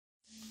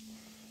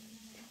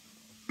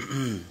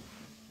Pleasure.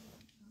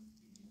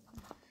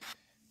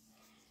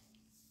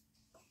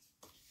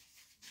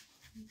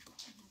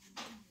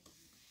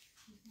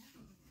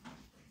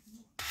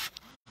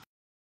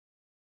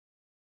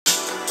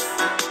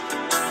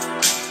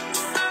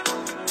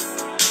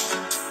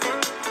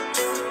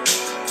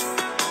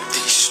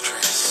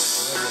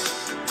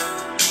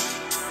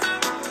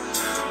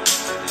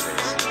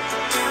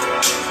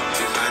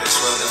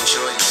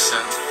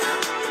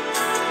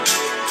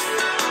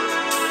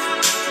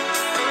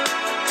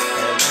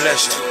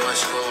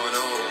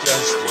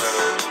 Justice.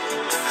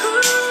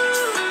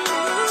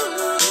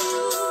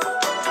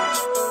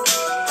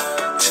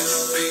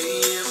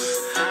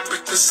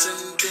 Breakfast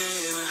and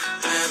dinner.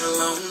 Had a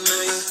long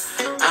night.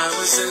 I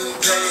was in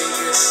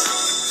Vegas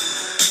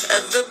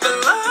at the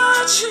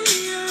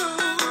Bellagio.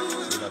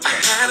 I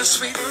had a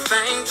sweet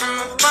thing from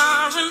a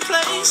foreign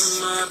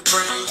place. My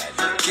brain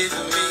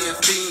giving me a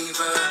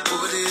fever.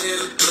 Put it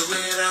in, blew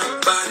it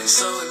out. Body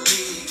so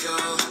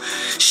illegal.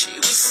 She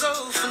was so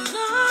phenomenal.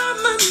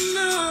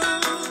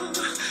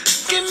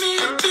 Give me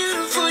a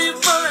beautiful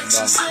euphoric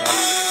sensation.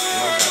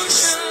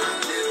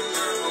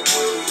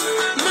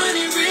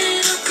 Money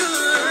real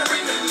good.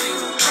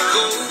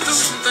 Go through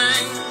some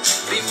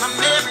things. Be my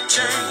Mary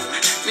Jane.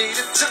 Need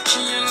a touch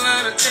in your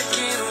line to take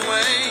it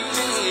away.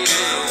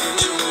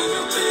 Enjoy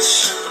the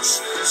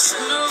visions.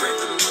 Celebrate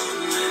the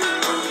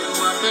moment. Roll you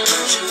up,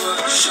 light you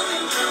up, show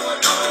you how I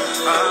do.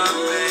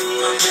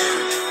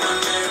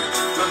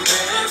 My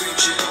Mary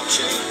Jane.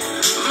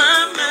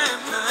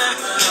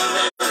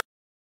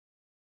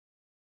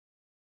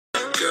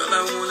 Girl,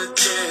 I wanna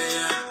tell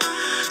ya,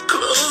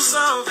 close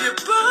off your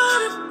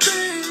body,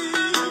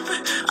 babe.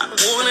 I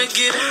wanna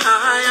get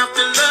high off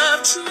the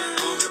love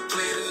tonight. Want to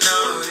play the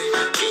naughty,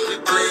 can we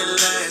play the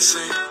last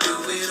night? Do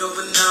it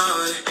over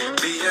naughty,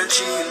 B.I.G.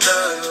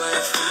 love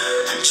life.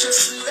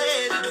 Just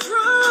let it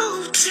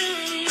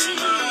rotate.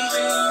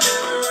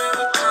 Never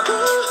ever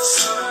come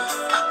so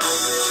I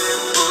only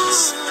live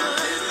once.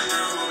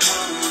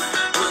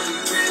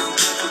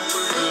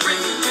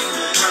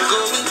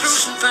 Going through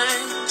some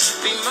things.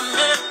 Be my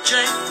Mary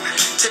Jane.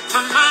 Take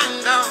my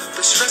mind off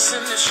the stress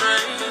and the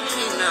strain.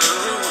 Now,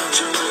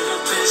 enjoy the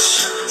best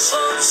shots.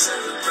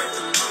 Celebrate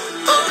the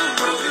moment.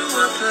 Roll you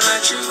up,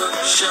 light you up,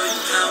 show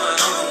you how I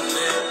own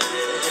it.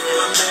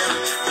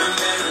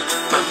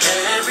 My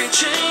Mary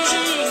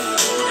Jane.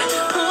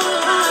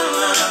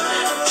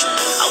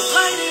 I'll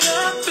light it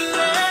up and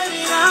let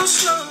it out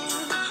slow.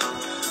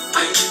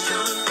 I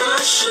don't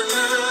rush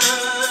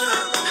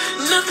enough.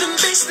 Nothing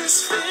beats this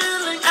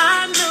feeling I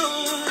know.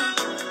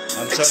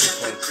 I'm sorry,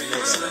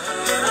 folks.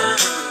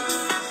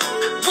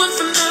 One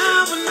for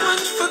now and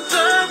one for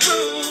the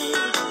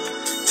road.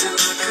 Till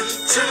I can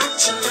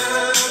touch you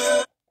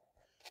love.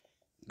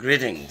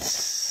 Greetings.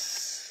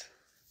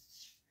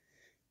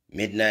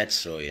 Midnight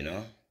show, you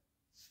know.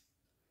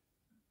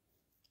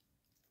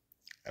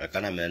 I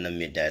can't remember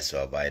midnight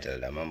show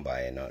vital. I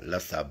remember, you know,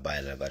 last up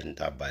vital, but in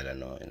top vital,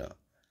 no, you know.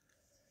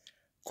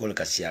 Cool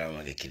Kasiara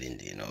make killing,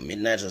 you know.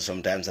 Midnight show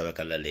sometimes I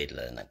call late,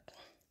 like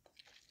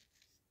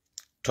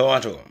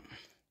Toronto.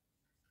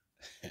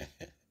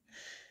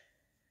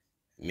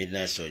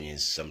 Midnight show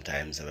is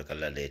sometimes I call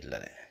late,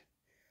 like.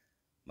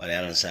 But I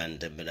understand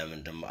the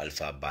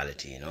alpha ballet,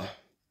 you know.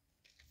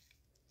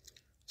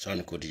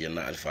 Son could you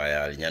not alpha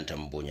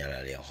yantam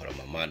bunyana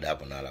horma mad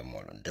up on ala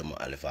more demo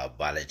alpha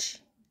ballet.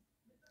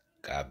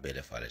 Ka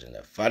bele fallet in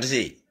the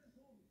fantasy.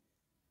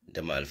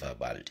 Demo alpha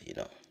ballet, you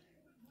know.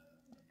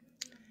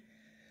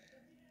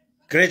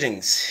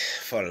 Greetings,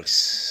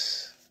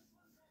 folks.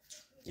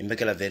 You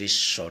make a very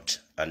short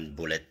and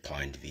bullet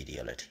point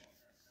video.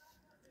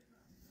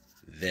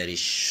 Very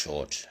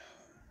short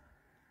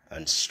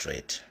and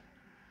straight.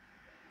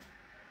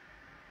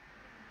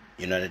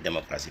 United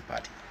Democracy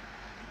Party.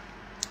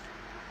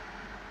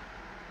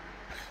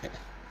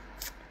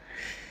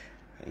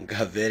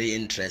 Got very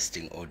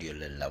interesting audio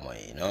lama,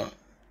 you know.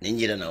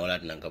 Ninjira na wala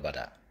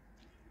nangabata.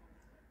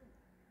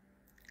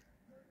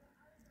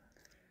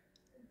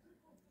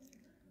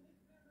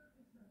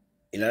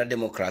 United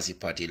Democracy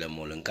Party la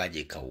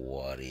molenkaje ka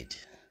worried.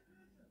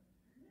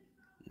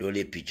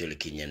 Dole pichol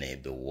kinyane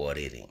be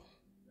worrying.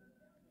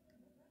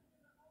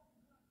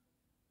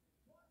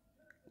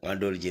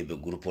 Ngandol jebe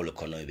grupo le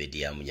kono be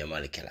diamu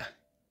jamal kela.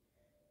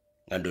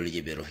 Ngandol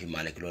jebe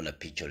rohimane kilo la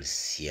pichol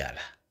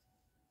siala.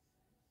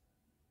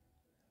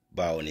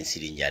 Bawo ni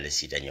sirinjale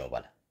sita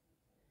nyobala.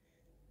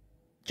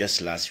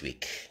 Just last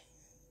week,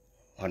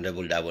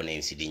 Honorable Dabo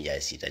name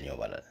sirinjale sita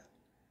nyobala.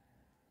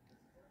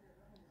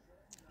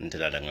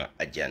 Nteladanga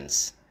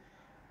agents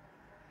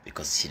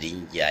because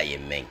sirinjale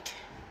menk.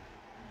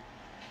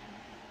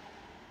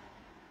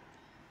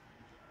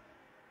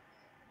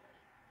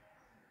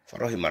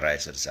 Faro human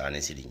rights at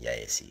Sani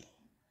sirinjale si.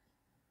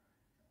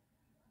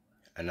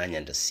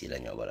 Ananyanda sila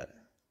nyobala.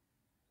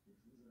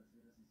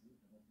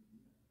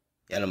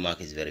 Yellow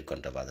mark is very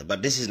controversial,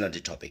 but this is not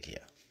the topic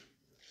here.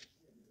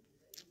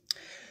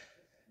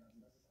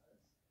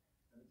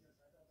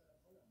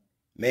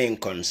 Main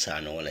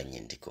concern wala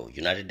nyindiko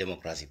United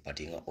Democratic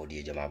Party nga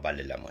audio jama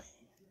bale lamay.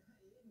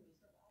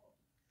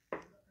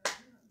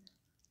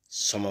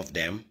 Some of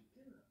them,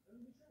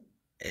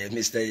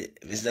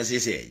 Mr.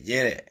 Sise,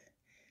 Jere,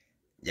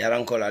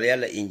 Jarankola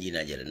Aliala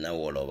Injina Jere, na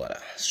Wolova,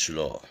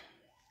 slow.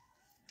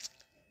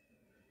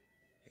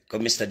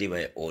 Come Mr.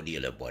 Diva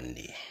audio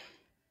Bondi.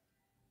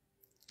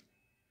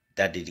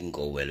 That didn't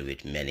go well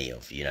with many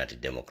of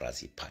United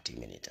Democracy Party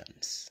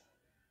militants.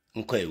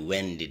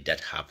 When did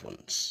that happen?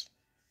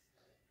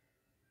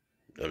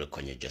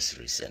 Dolokonyo just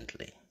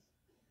recently.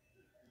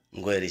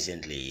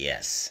 Recently,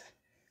 yes.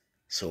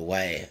 So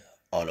why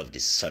all of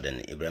this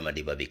sudden Ibrahim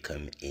Adiba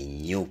become a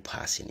new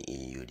person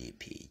in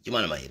UDP?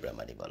 Jumanama Ibrahim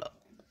Adiba.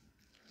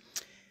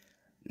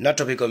 Not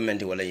topic of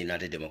wala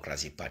United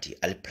Democracy Party,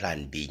 I'll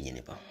plan B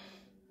nyiniba.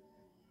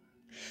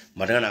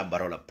 Madana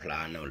barola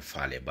plan ol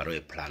fale, baro e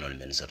plan ol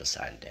Minnesota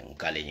Sante,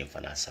 nkale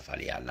nyimfana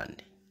safari ya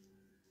landi.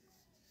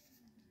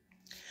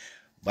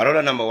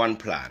 Barola number 1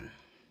 plan.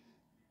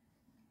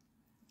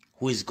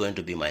 Who is going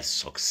to be my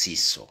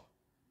successor?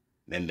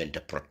 Member the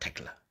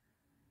protector.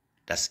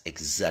 That's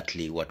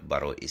exactly what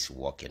Barrow is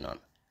working on.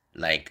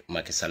 Like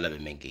Macky Sall be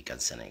mengi kan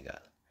Senegal.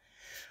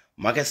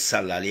 Macky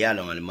Sall liya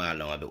long alma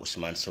long abe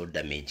Usman so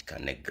damage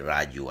can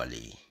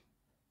gradually.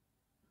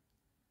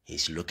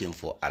 He's looking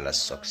for a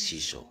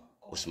successor,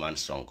 Usman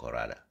Sonko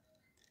rather.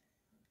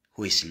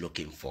 Who is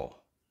looking for?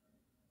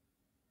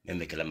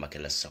 Memekela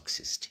Makela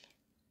successor.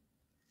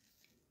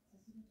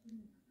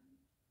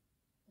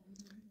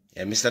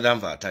 Yeah, Mr.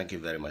 Danfa, thank you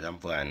very much. I'm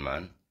fine,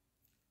 man.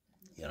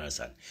 You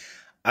understand?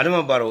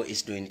 Adama Barrow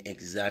is doing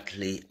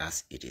exactly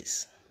as it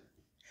is.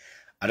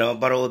 Adama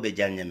Barrow be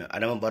Janneh,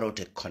 Adama Barrow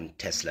to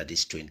contest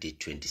this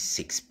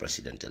 2026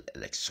 presidential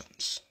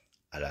elections.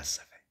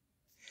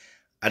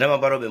 Adama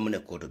Barrow be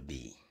mune koto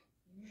B.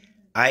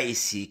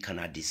 IEC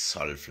cannot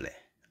dissolve le.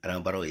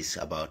 Adama Barrow is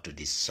about to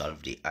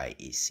dissolve the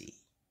IEC.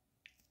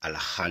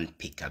 Hand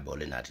pick up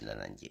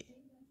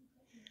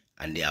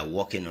and they are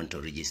working on to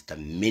register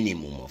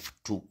minimum of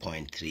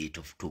 2.3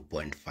 to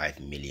 2.5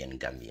 million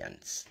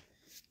Gambians.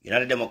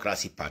 United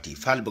Democracy Party,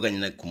 this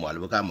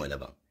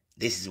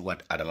is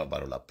what Adama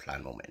Barrow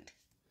plan moment.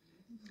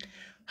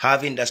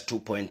 Having that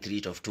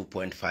 2.3 to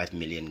 2.5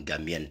 million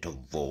Gambian to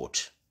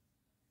vote,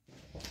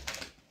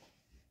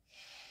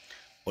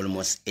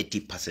 almost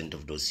 80%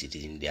 of those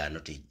citizens, they are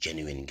not a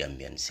genuine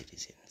Gambian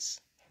citizens.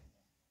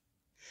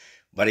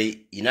 But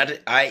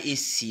United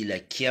IEC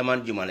like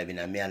Kiaman Jumala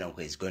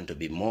Binamianoko is going to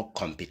be more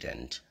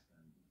competent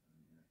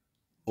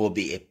or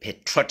be a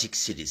patriotic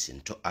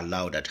citizen to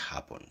allow that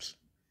happens.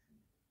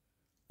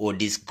 Or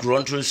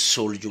disgruntled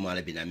soul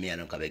Jumala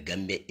Binamianoko be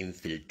Gambia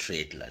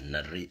infiltrate la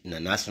na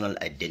national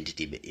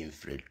identity be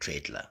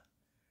infiltrate la.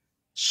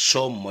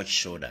 So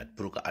much so that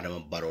Pruka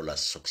Adama Barrow la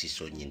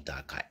successor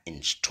Nintaka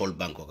install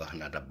banko ka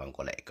hanada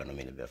banko la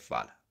economy be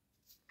fala.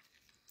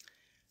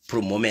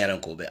 Pro mome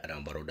aranko be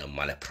Adama Barrow da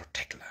mala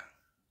protect la.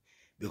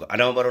 Because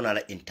Adama Barrow na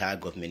la entire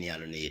government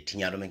yalo ne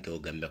tinyalo men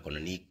ke Gambia kono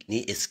ni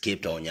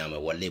escape ta onyama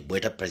wale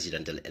boita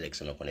presidential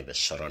election kono be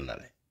soronna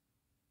le.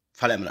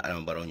 Fala man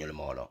Adama Barrow nyole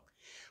mawlo.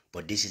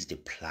 But this is the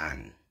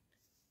plan.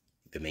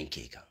 Be men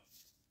keka.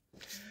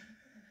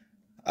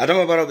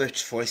 Adama Barrow be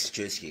first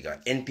choice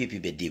keka.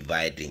 NPP be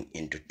dividing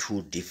into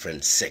 2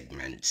 different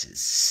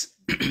segments.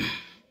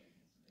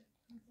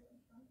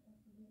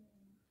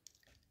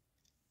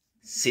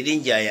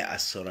 Silinjaya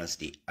assurance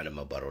di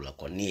Adama Barrow la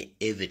koni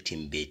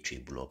everything be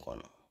tribulo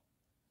kono.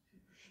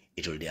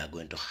 They are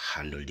going to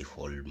handle the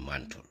whole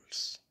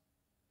mantles.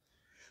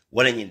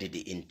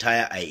 The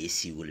entire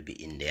IEC will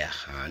be in their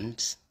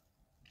hands.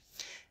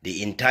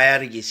 The entire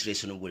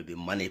registration will be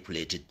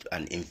manipulated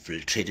and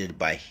infiltrated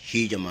by a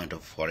huge amount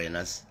of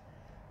foreigners.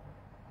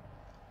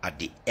 At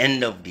the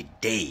end of the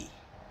day,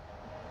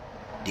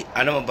 the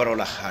Adama Barrow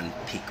hand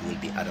pick will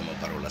be Adama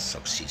Barrow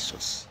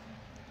successors.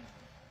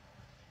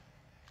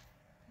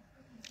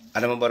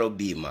 Adama Barrow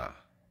Bima.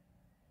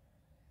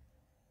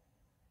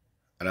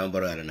 Adama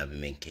Barrow alana be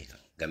menke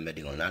Gambia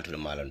dingol nanto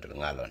malon to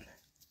ngalon.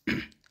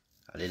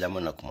 Ali la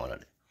mona ko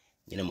molale.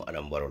 Nyina mo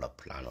Adama Barrow la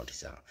plan o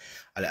tisa.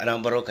 Ali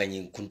Adama Barrow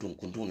kanyi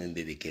kuntun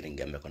mbebe kering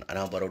Gambia kon.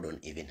 Adama Barrow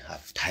don't even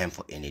have time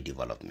for any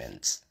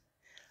developments.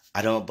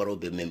 Adama Barrow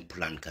be men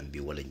plan can be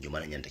wala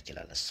njumana nyanta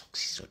kila la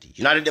success.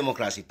 United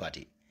Democracy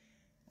Party.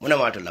 Muna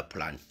mato la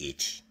plan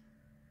 8.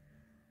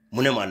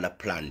 Muna ma la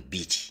plan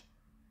B.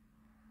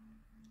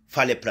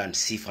 Fale plan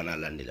C fana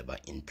lande la ba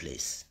in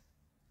place.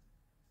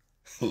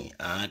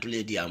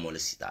 Tule di amole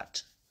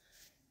sitat.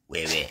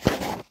 Wewe.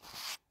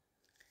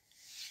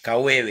 Ka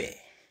wewe.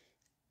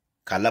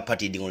 Ka la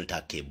party dingol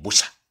take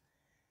busa.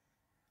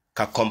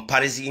 Ka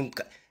comparison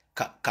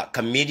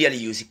ka media li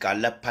use ka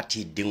la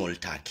party dingol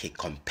take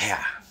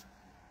compare.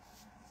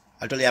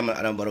 Atole yamal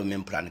Adama Barrow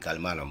men plan kal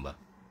malamba.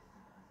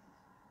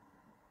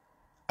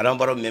 Adama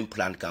Barrow men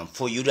plan kam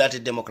for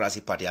United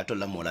Democracy Party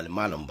atola mola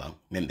malamba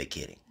membe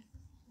kering.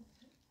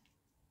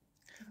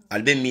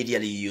 Albe media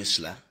li use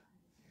la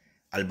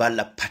alba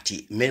la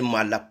party,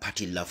 même la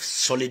party la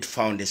solid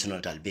foundation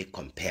of albe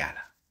compare.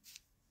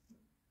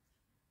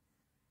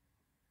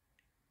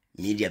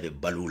 Media be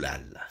balula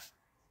la.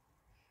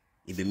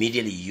 Ibe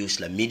media li use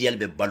la media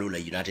be balula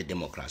United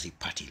Democracy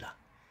Party la.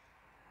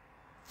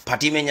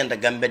 Party men yanda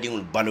Gambia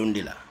dingul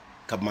balundila.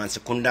 Kabman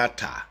sekunda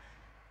ta.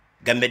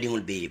 Gambia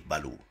dingul be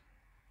balu.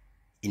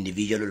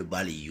 Individual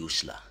bali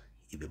usela.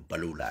 Ibe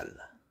balu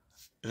lala.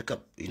 Look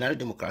up, United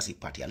Democratic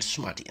Party, I'm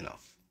smart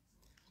enough.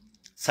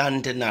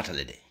 Sante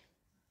natalede.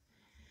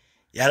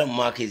 Yara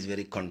mark is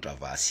very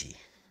controversy.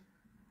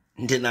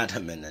 Nde nata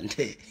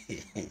menante.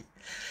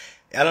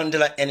 Yara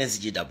ndela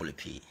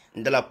NSGWP.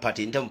 Ndela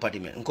party, ndela party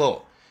men.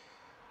 Nko.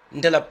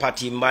 Ndela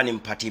party mbani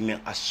party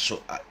men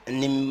aso.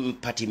 Nim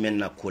party men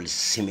na call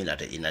similar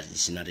to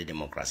United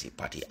Democratic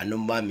Party. And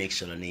number make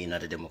sure the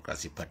United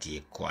Democratic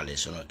Party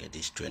coalition will get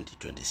this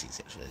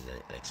 2026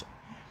 election.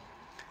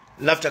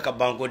 Lafta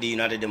kabango the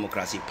United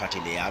Democratic Party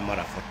le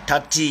amara for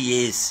 30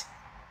 years.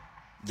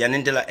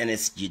 Janintela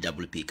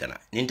NSGWP kana.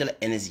 Nintela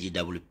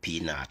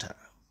NSGWP nata.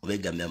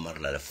 Ubega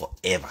memorala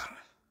forever.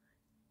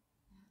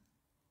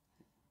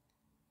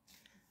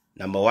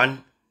 Number 1,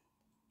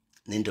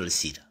 nintela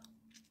sita.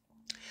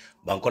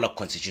 Bankola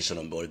constitution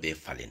on bol be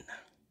fallen.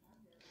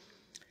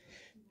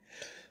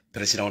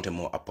 President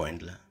mo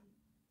appoint la.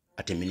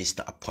 Ate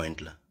minister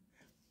appoint la.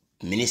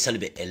 Minister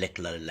be elect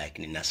la like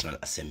the National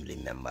Assembly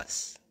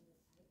members.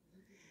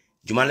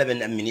 Jumala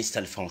ben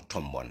minister fon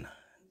tombon.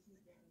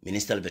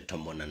 Minister be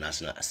tombon na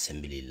National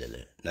Assembly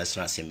le.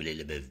 National Assembly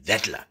le be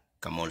vetla.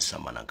 Kamol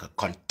samana ka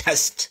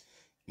contest.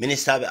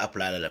 Minister be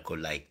apply la ko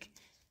like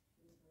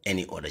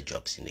any other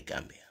jobs in the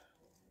Gambia.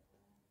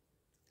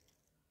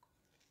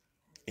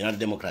 United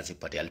Democratic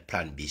Party al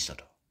plan B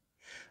soto.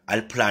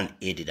 Al plan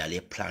A did al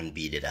plan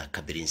B did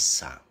kabirin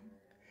sang.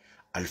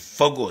 Al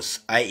Fogos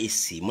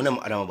IEC munam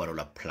Adama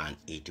Barola plan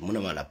A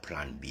munam ala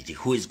plan B.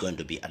 Who is going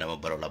to be Adama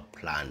Barola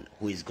plan?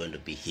 Who is going to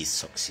be his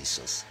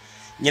successors?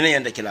 Nyana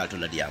yanda kila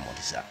altola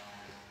diamondisa.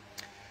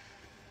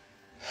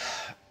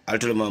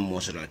 Altola ma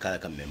moso na kala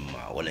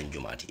kamemma wala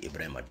njumati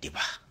Ibrahim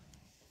Diba.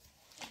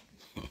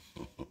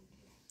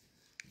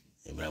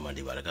 Ibrahim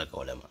Diba la kaka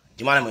wala ma.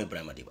 Jumana mo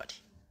Ibrahim Diba.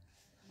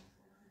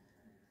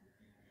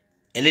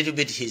 A little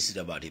bit history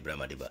about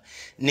Ibrahim Diba.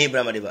 Ni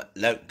Ibrahim Diba,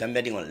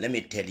 let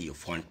me tell you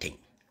one thing.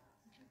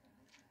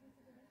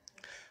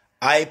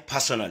 I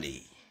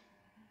personally,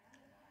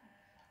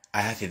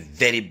 I have a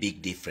very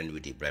big difference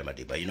with Ibrahim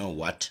Diba. You know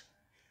what?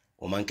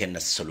 Woman can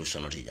not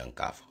solution to young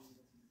calf.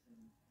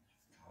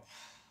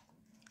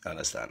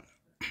 Understand?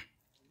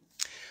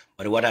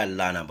 But what I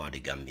learn about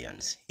the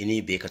Gambians,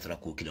 ini be katara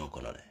kukilon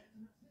konole.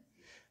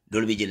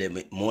 Dolbi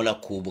jele mola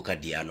kubuka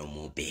diano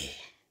mo be.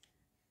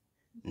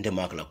 Nde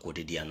makla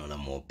kote diano la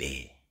mo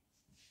be.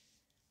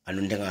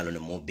 Anu ndengalo ne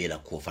mo be la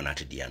ko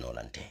fanati diano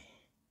lante.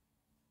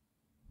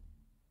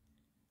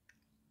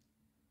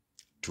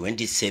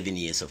 27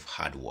 years of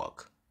hard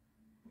work.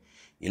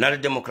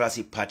 United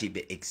Democratic Party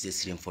be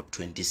existing for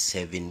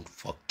 27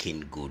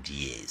 fucking good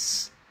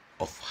years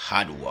of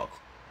hard work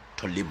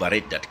to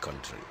liberate that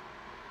country.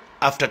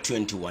 After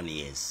 21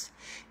 years,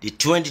 the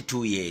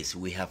 22 years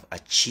we have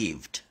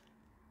achieved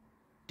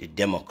the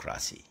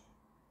democracy,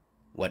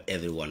 what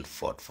everyone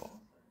fought for.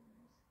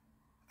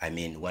 I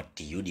mean, what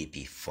the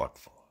UDP fought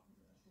for.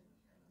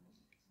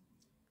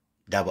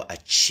 That will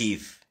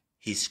achieve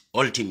his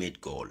ultimate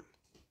goal.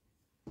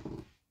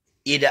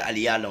 Either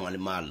Aliyalong or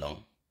Malong,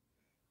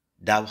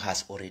 Dab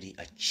has already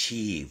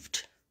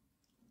achieved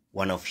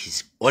one of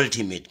his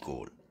ultimate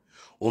goal.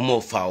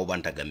 Umo fa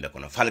ubanta gambe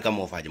kono, falka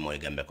mo fa jamo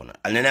gambe kono.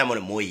 Alnena mo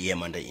mo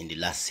yemanda in the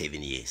last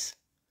 7 years.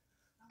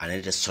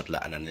 Anete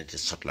sotla and anete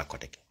sotla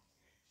koteke.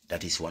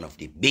 That is one of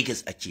the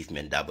biggest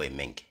achievement Dabo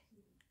Menke.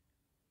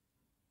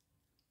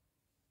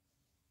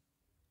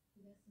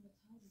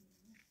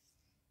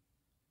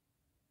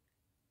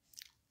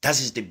 That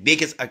is the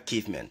biggest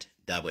achievement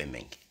Dabo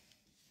Menke.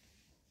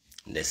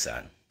 The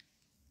son.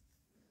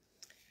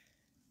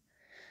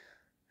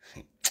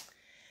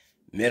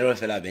 Mero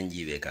fela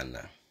benjive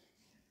kanna.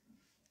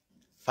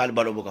 Fal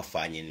balo buka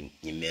fanyi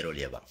ni mero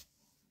leba.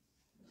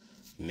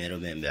 Mero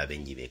membe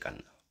benjive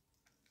kanna.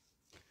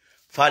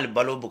 Fal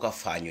balo buka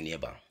fanyi ni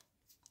eba.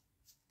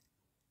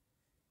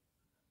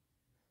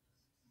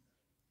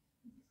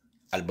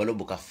 Al balo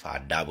buka fa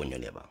dabo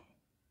nyoleba.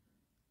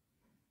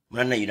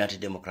 Mwana United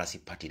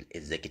Democratic Party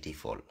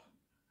executive hall.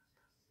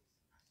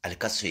 Al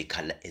kaso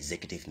ikala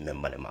executive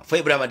member lema. Fo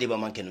Ibrahim Diba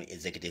mankenu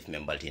executive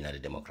member to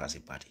United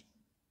Democratic Party.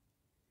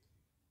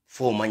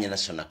 Fo manya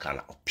national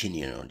kala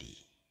opinion on di.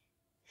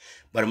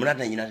 But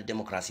mwana United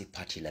Democratic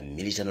Party la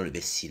militant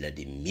lebe sila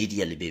the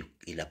media lebe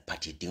ila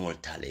party dingol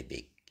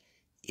talebe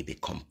ibe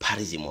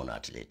comparison on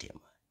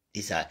atletema.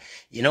 These are,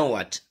 you know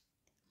what?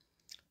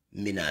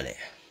 Minale.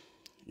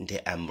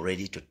 I'm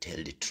ready to tell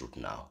the truth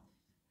now.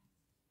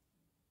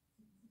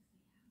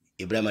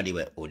 Ibrahim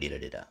Diba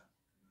Odira.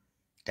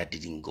 That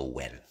didn't go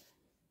well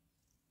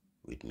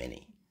with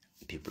many.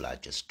 People are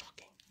just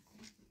talking.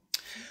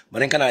 But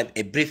then can I have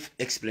a brief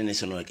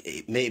explanation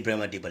like may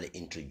Ibrahim Diba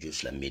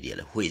introduce la media?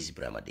 Who is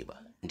Ibrahim Diba?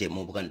 Nde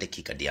mubugande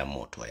kika dia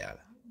moto yala.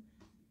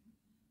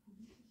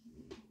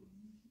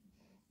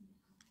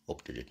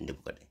 Up to date nde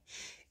bukade.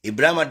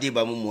 Ibrahim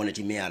Diba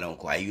mumoneti me ala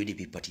ko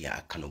UDP party ya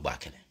akano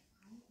bakele.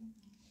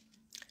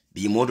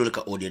 Bi modul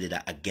ka audio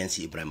da against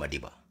Ibrahim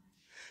Diba.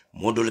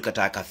 modul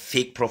kataka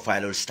fake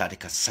profile start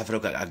ka safro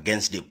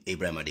against the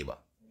Ibrahim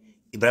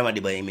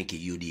Adiba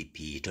emeki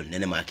UDP to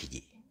nene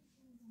makiji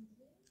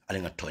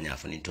alinga tonya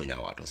fani tonya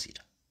wato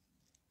sita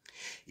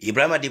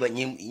Ibrahim Adiba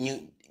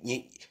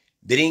ni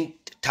biring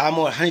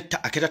tamo hani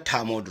akita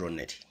tamo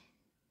droneti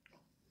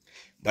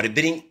bari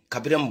biring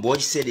kabiram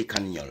boj sedi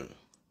kanyol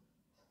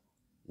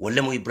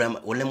wole mu Ibrahim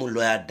wole mu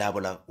lawyer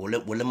dabola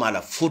wole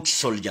mala foot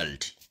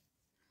soldierti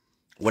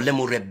wole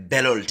mu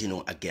rebellol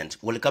tino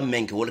against wole ka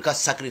menke wole ka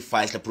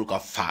sacrifice la pour ka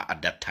fa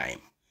at that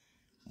time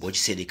boj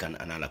sedi kan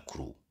anala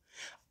crew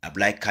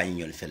ablay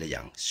kanyol fele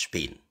yang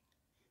Spain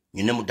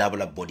ñu ne mu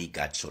dabola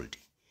bodyguard soldi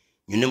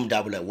ñu ne mu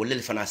dabola wole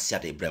le fana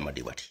siata Ibrahim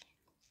Adibati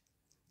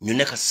ñu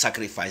nekk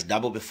sacrifice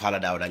dabo be fala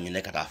dawda ñu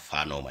nekk ta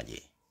fano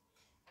maje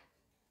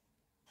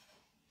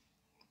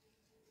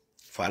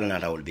fala na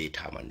rawol be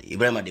tamande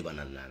Ibrahim Adiba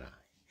nana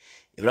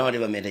Ibrahim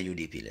Adiba meta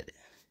UDP le de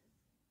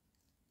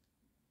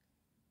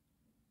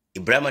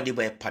Ibrahim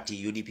Adiba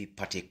party UDP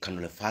party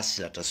kanule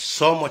facilitator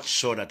so much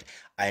so that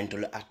I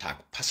intol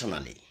attack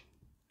personally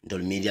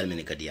ndol media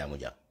menika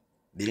diamuja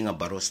bilinga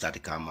baro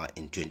start kama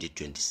in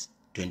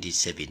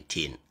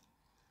 2017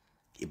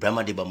 Ibrahim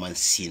Adiba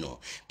Mansino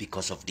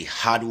because of the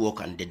hard work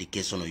and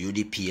dedication of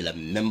UDP la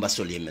members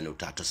of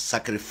Yemenuta to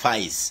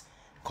sacrifice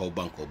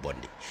Banko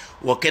Bondi.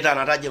 Waketa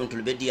naraje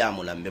mtulbe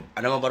diamu la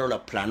anama baro la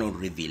plano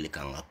reveal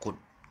kanga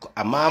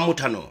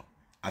amamutano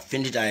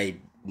afindi tai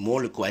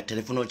mole ko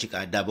telefono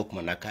chika dabo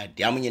kumanaka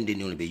diamu nyende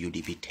ni ulbe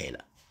UDP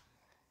Taylor.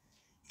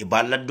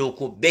 Ibala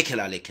doko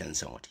bekela le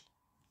kensa wati.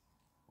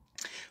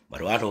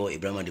 But wato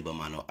Ibrahim Adiba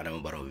mano anama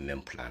baro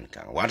mem plan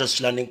kanga. Wato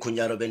slanding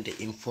kunjaro bente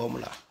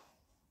informula.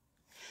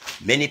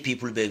 Many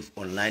people be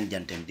online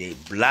jantem they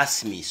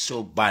blast me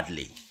so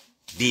badly.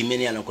 The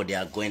many anoko they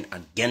are going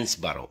against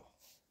Barrow,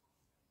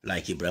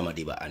 like Ibrahim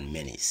Adiba and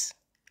Menis.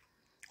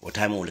 What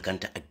time will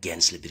count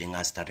against Liberian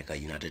Statica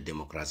United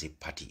Democracy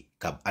Party?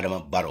 Kab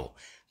Adama Barrow,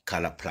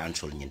 Kala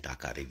plans will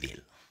Nintaka reveal.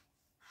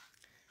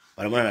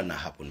 But I'm not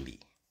happen be.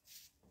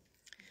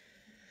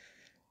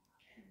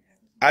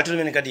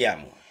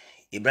 Atumenikadiamu.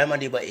 Ibrahim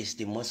Adiba is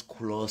the most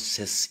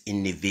closest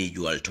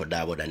individual to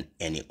Dabo than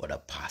any other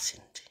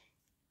person.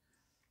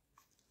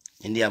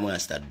 India mo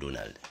start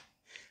Donald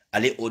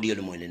ale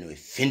audio mo le no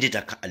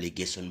findita ka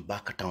allegation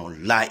back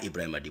town la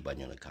Ibrahim Adiba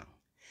nyola kan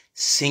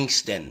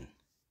since then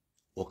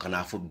o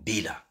kana fo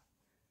bila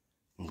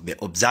be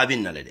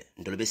observing na le de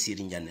ndolo be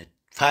siri Janneh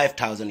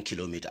 5,000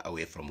 kilometers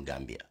away from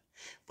Gambia,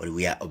 but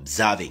we are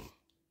observing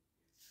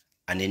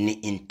and any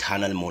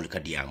internal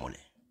molka diamole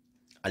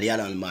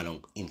aliana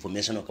almano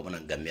information ko bana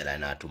Gambia la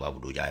na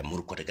tubabu do jaay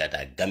mur ko te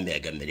gata Gambia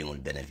ngol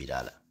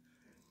benefitala.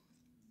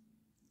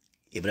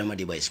 Ibrahim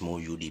Adiba is more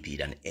UDP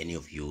than any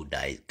of you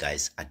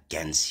guys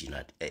against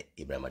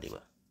Ibrahim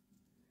Adiba.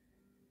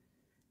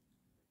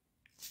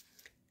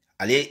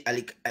 Ali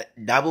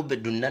dabo be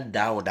dunna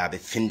dawo dabe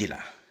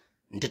findila.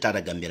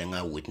 Ntata Gambia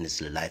nga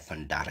witness life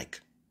and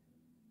direct.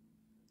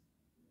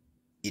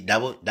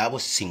 Dabo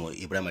singo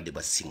Ibrahim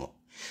Adiba singo.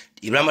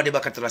 Ibrahim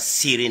Adiba katara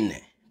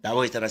sirine.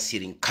 Dabo itara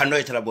sirin kando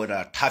itara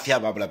boda tafia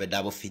babla be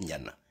dabo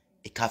finjana.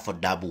 Ikafo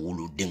dabu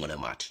ulu dingo le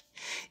mati.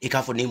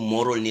 Ikafo ni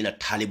moral ni la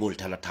talibol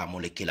tala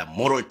tamole kila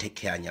moral take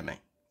care nyame.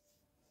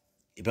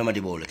 Ibrahim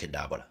Adiba ole ke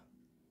dabola.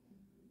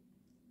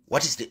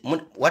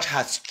 What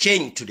has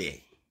changed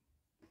today?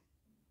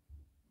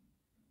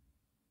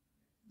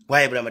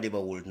 Why Ibrahim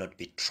Adiba will not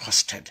be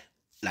trusted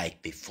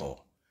like before?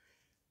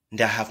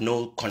 They have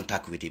no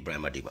contact with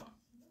Ibrahim Adiba.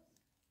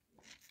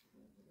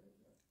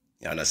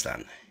 You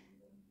understand?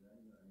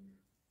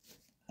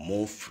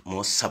 Most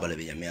sabale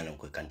be yame alam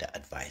ko kanta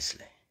advice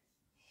le.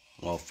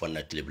 Ngo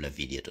fonna tilibla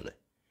video to le.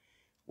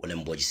 Wala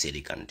mboji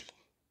sedi kanti.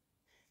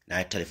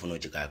 Na telephone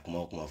jika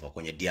kuma fa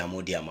konye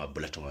diamo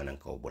bulato manan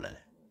ko bulale.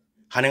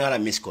 Hanengala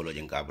miss call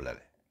jinka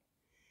bulale.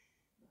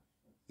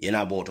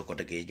 Yena boto ko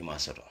take juma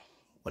soto.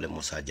 Wala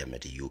Musa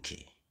Jameti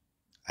UK.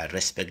 I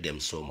respect them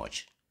so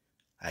much.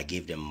 I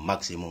give them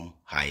maximum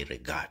high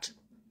regard.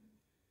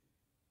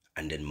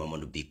 And then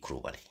Mamadou be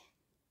cruelly.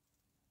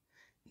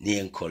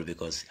 Ni call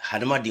because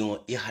hadama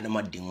dingo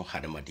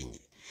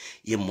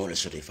ye mole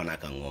sote fana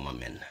ka ngoma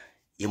men.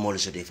 Ye mole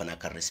sote fana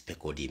ka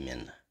respecto di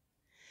men.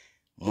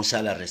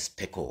 Musa la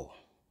respecto.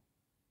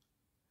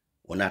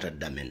 Wonata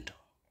damento.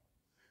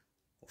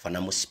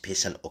 Fana mo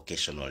special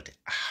occasional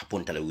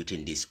happen tala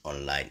within these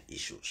online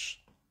issues.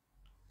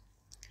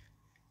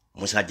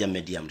 Musa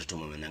Jamediam to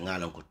Tomana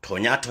Ngalan ko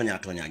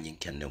tonya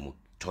nyinkende mu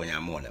tonya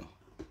molem.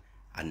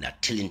 And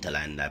that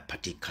tilintala and that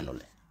party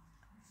canole.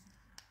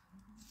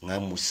 Nga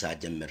Musa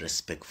Jamme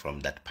respect from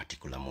that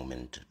particular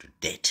moment to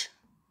date.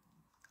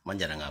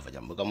 Manjana nga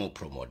fajam buka mo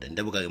promote and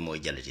debuka mo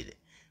jality.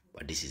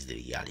 But this is the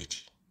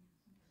reality.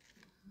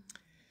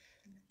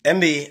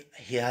 MB,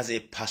 he has a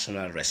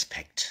personal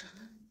respect.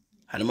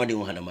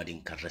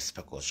 Hanamadin can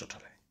respect also.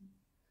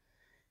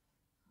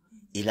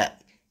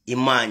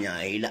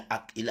 Imanya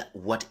ila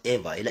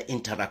whatever ila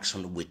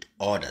interaction with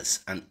others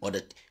and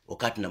other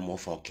okatina more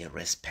for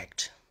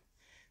respect.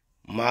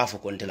 Ma for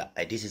kontela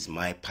this is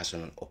my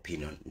personal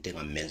opinion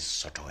ntenga men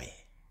sotoye.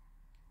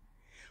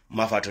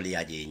 Ma fatoli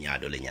yaje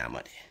nyado le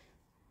nyamade.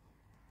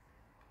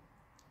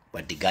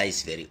 But the guy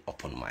is very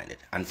open-minded.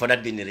 And for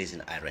that being the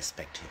reason, I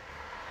respect him.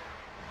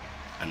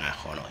 And I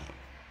honor him.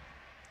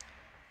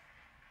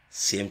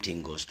 Same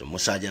thing goes to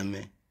Musa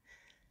Jammeh.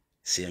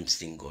 Same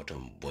thing goes to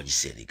Boji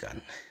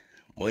Sedikan.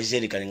 Boji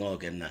Sedikan ngo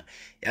kenna.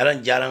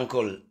 Yaran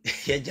jarankol.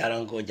 Ya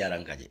jaranko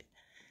jarankaje.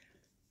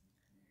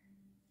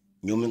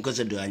 Nyumin ko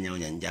se do anyaw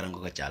nyan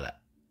jaranko ka chala.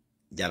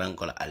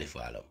 Jaranko la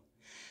alifalo.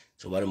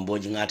 So barum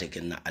Boji ngate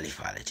kenna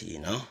alifality, you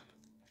know.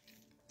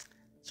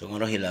 So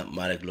ngoro hila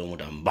marek lo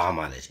mutam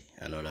bamality.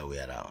 Another way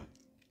around.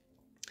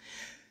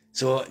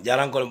 So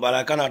jarankol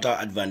bala kanata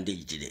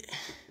advantage today.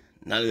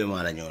 Nalwe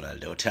mala nyola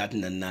de otat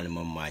na nal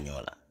mamma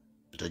nyola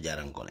to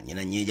jarankol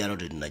nyina nyi jaro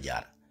to na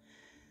jar.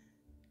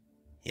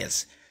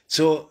 Yes.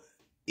 So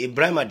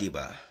Ibrahim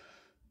Adiba,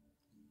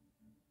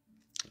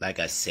 like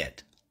I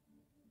said,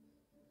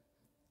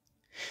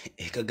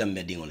 eka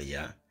gambe dingol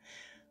ja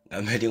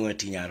gambe dingol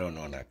tinyaro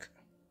nonak.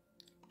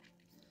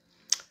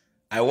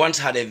 I once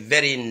had a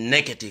very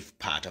negative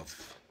part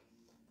of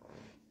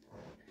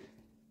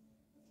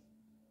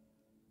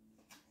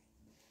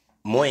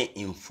more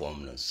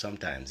informed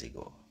sometimes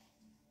ago.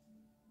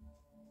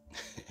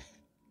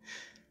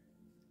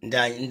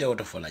 Because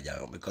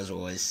it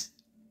was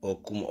you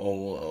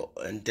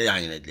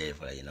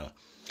know.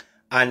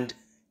 And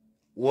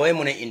what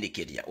I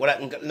indicate ya, what I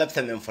left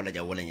them for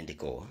the one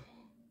indico,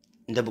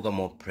 in the book of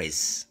more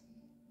praise.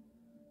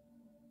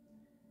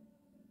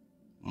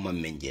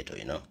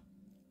 You know.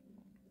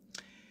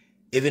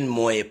 Even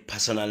more a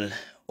personal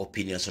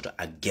opinion sort of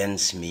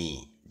against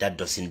me, that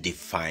doesn't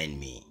define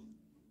me.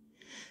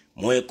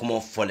 Moye kumo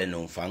fole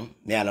no fang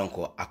me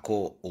alanko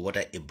ako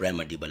wota Ibrahim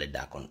Adiba le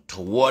dakon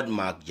toward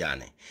Mark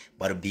Janneh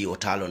bar bi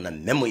otalo na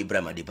memo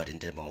Ibrahim Adiba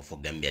tinte mo fo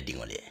Gambia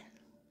dingole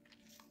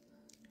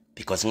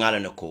because ngala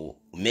no ko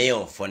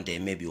meyo fonte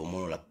maybe o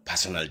mono la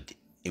personal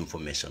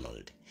information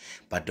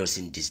but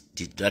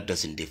that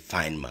doesn't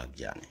define Mark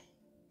Janneh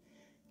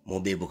mo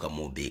be buka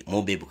mo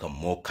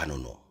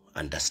kanono,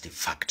 and that's the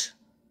fact.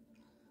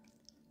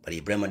 But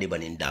Ibrahim Adiba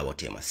ni ndawo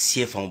tema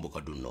sie fang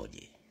buka du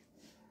noje.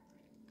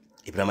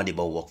 Ibrahim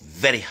Adiba worked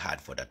very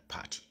hard for that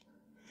party.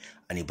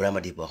 And Ibrahim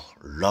Adiba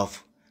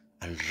love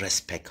and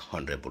respect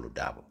Honorable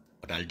Dabo.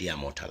 But I'll dear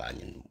Motala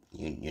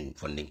in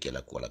funding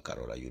Kela Kuala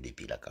Karola,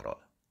 UDP La Karola.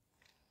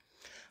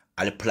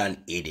 I'll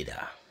plan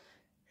Edida.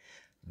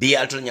 Be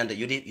alto nyanda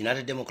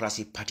United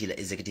Democracy Party la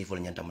executive for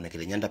nyanda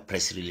monekele nyanda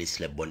press release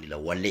le bondi la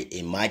wale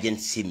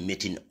emergency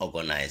meeting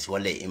organized,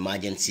 wale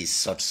emergency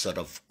sort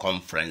of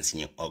conference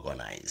ni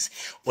organized.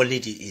 Wale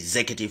the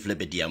executive le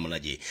bedia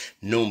monaje,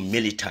 no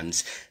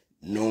militants,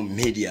 no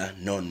media,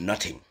 no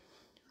nothing.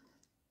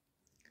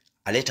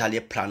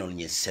 Aletalia plan on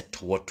set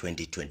toward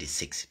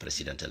 2026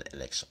 presidential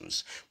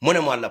elections.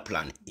 Monemala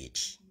plan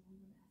 8.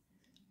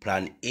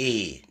 Plan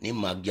A ni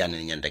Magian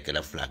and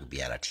Yandakela flag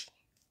biarati.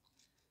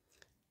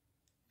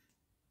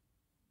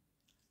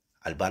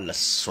 Albala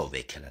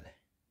sove kelale.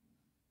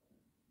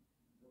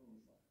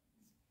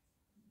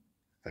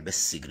 Albe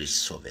sigri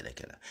sove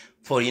lekela.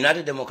 For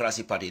United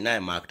Democracy Party na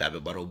marked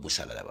abe baro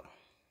busala.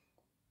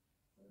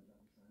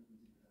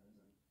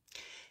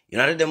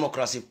 United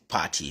Democracy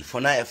Party,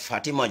 for now,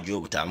 Fatima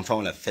Jogta, I'm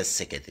found a first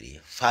secretary.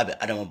 Fabe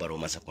Adamo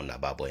Baroma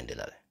Sakunda Babo in the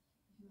Lale.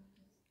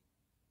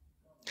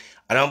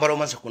 Adamo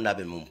Baroma Sakunda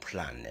be mun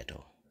plan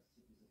neto.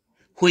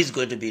 Who is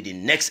going to be the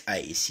next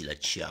IEC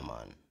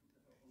chairman?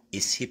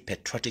 Is he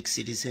patriotic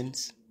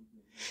citizens?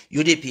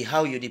 UDP,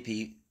 how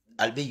UDP,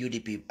 I'll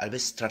be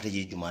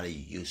strategy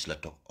Jumari use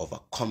to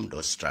overcome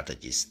those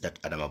strategies that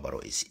Adamo Barrow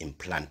is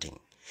implanting.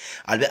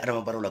 Albe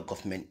Adama Barrow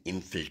government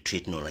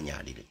infiltrate no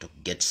to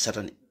get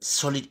certain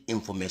solid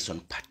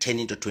information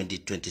pertaining to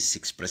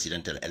 2026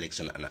 presidential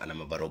election and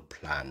Adama Barrow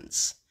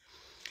plans.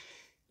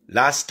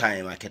 Last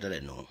time I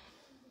can't know,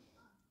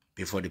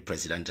 before the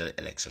presidential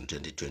election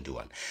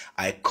 2021,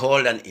 I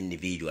called an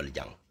individual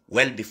young,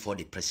 well before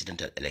the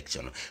presidential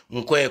election.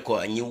 Mkweko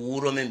anyi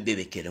wuro men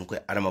bebe kere mkwe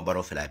Adama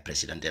Barrow fela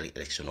presidential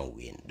election or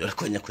win. Don't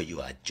kwenye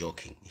you are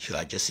joking. You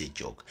are just a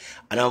joke.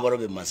 Adama Barrow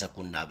be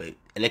masakunda be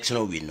election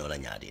or win no la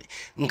nyadi.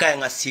 Mkaya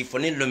nga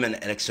sifoni lumen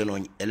election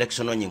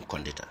on yin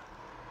kondita.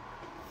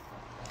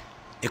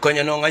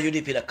 Ikonye no nga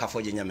UDP la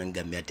kafoje nyamen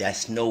Gambia.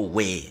 There's no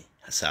way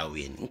asa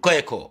win.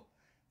 Mkweko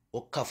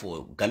o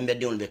kafo Gambia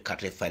de unbe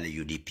katre file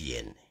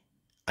UDPN.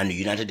 And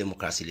United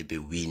Democracy le be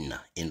win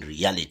in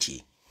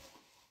reality.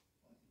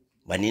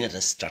 But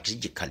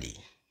strategically,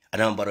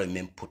 Adama Barrow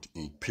men put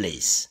in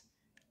place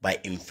by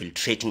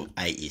infiltrating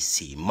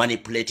IEC,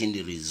 manipulating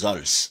the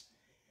results.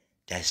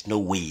 There's no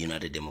way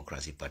United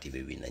Democracy Party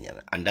will win.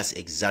 And that's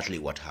exactly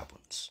what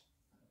happens.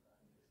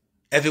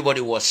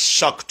 Everybody was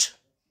shocked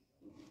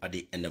at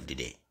the end of the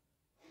day.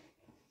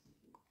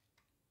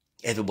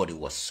 Everybody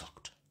was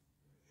shocked.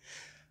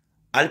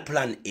 I'll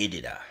plan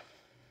Edida.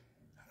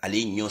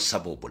 Ali nyo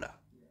sabobula.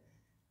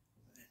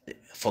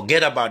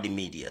 Forget about the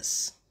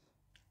medias.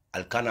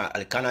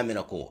 Alkana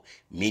minako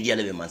media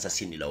lebe mansa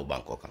sindi la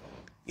ubanko kan.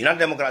 United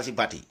Democracy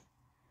Party.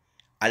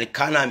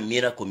 Alkana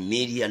mirako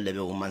media lebe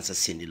mansa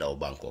sindi la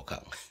ubanko kan.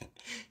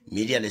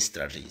 Media le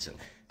strategies.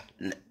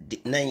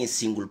 Na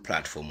single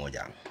platform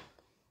mojang.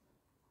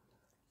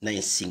 na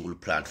in single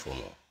platform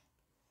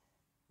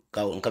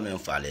ka nka men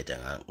fale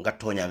ta nga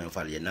tonya men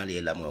fale na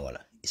le la mo wala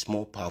it's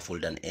more powerful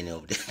than any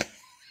of them.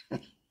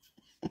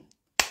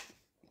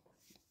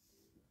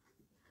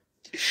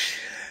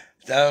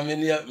 So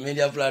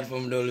media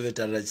platform don't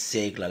better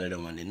sake la le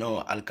money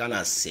no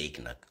alkana sake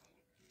nak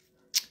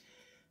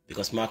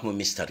because mark mo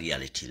Mr.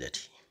 Reality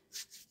leti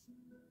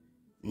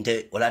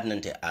nte wala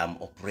nante I'm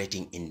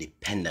operating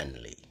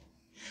independently.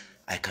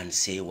 I can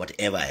say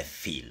whatever I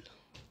feel.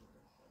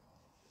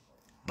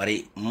 But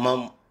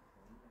mam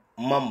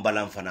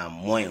balam fana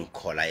moyen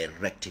call I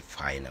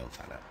rectify nam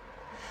fana.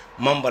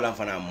 Mam balam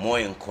fana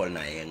moyen call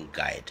na yen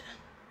guide.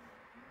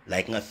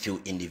 Like a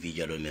few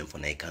individual men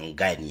fana I can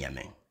guide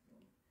niamen.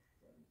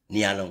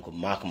 Ni alon ko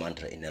mark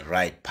mantra in the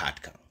right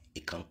path kan.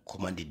 It can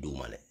command the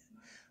dumale.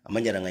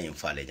 Amanja nga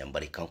yemfale jam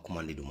bari kan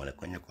command the dumale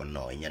ko nyako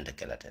no nyanda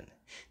kelaten.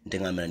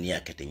 Ndenga mena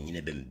niyakete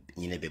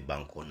nyine be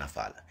banko na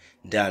fala.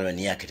 Ndenga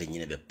niyakete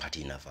nyine be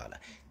party na fala.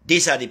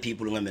 These are the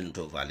people who ngamen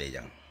to vale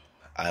jam.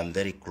 I am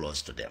very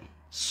close to them.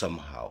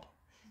 Somehow,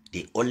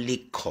 they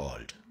only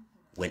called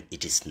when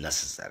it is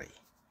necessary.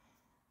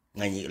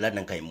 Ngani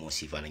ladang kay mo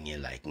si fana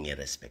ngi like ngi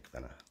respect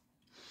fana.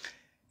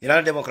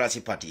 United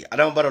Democratic Party,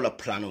 Adam Barola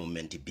plan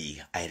moment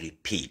be. I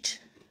repeat,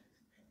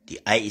 the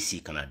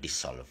IEC cannot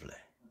dissolve.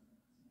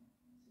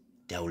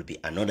 There will be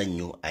another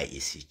new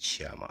IEC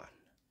chairman.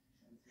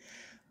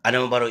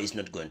 Adam Barrow is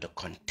not going to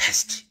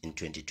contest in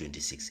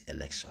 2026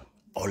 election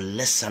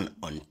unless and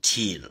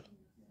until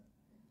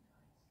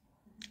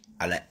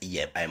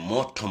I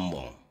more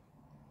tombong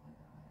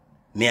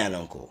me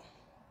alonko.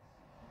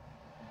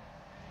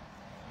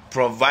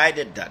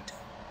 Provided that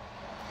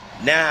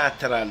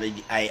naturally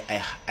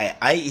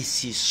I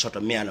see sort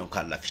of me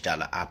alonko la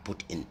fitala are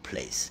put in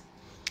place.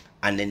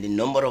 And then the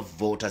number of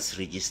voters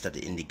registered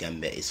in the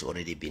Gambia is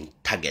already been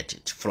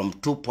targeted from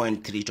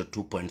 2.3 to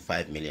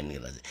 2.5 million.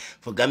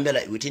 For Gambia,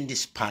 within the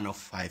span of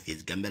 5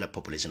 years, Gambia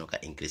population will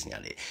increase.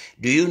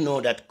 Do you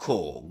know that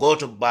go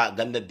to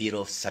Gambia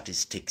Bureau of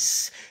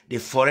Statistics, the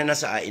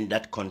foreigners are in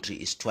that country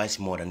is twice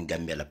more than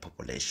Gambia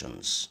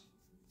populations.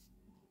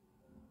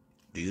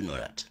 Do you know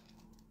that?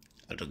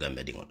 Ato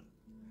Gambia dingon.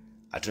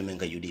 Ato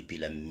menga UDP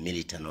la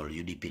militant or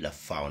UDP la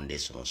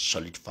foundation,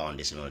 solid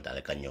foundation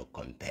that can you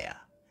compare.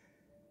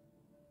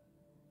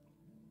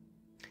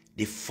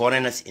 The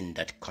foreigners in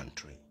that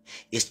country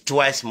is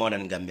twice more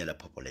than Gambia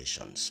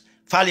populations.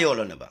 Fali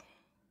oloneba.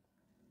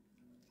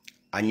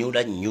 I knew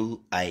that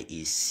new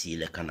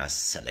IEC can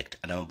select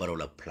Adam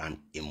Barola plan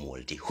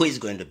immolti. Who is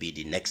going to be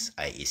the next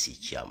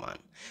IEC chairman?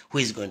 Who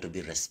is going to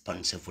be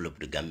responsible of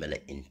the Gambia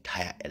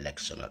entire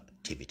electional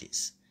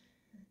activities?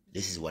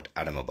 This is what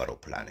Adam Barrow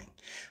planning.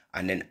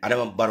 And then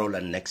Adam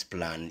Barola next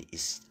plan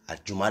is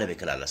at Jumale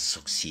Bekala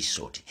succeed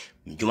soti.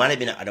 Jumale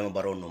bina Adam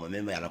Barrow no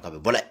member alakabe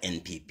bola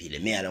NPP le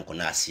me alam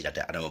kona si that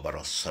Adam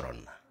Barrow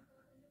sorona.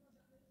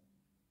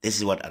 This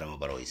is what Adam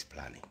Barrow is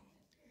planning.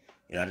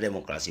 United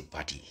Democratic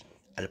Party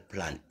al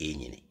plan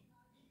enyini.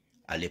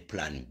 Ale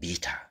plan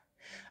beta.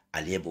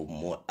 Alebo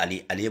mo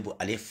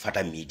ale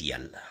fata media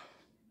la.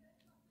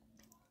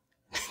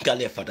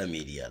 Kale fata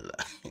media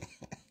la.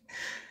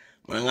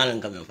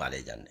 Mangalan kame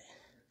fale jande.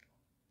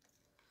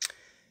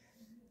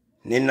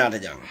 Ninna ta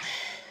jang.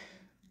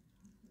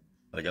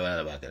 Ojo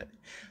wala bakere.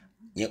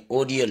 Ni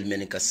audio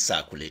menika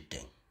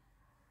circulating.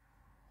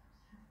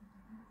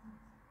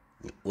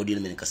 Ni audio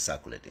menika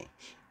circulating.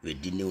 We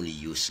didn't only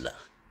use la.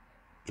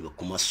 Ibe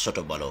kuma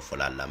soto balo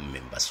fola la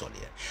member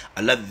solia.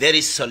 A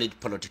very solid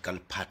political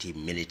party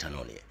militant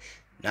only.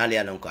 Nali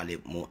alon ko ale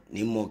mo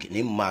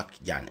ni mark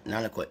jan.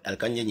 Nali ko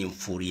alkanje ni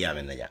furia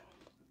men na jang.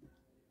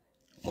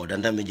 Mo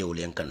danda me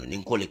jawle en kanu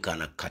nin ko le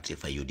kana kati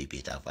fa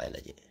UDP ta fa la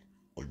je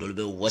o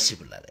dolbe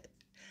wasif la le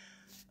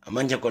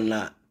amanja ko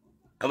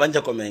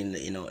men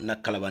na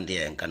kalabande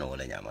en kanu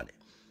wala nyamade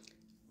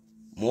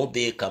mo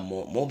be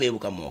bu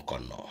kam mo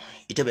konno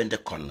ite bende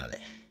konnale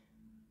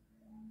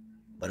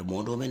bar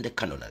mo do men de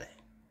kanu la le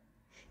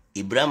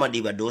Ibrahima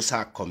Diba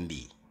dosa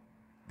kombi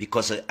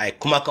because I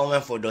kuma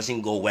come for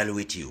doesn't go well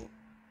with you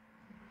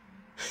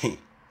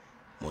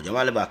mo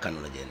jamale ba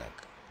kanu la je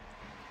nak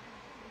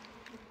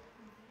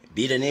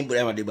Bida ni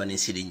Ibrahima Diba ni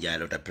sidin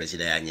jalo ta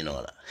president ya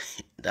nyinola.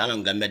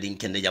 Dalam Gambia din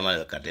kende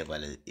jamal kate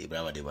fale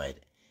Ibrahima Diba ide.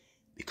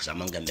 Because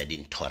among Gambia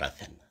din tora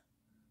fen.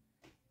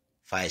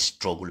 Fa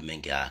struggle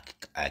mengi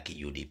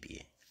aki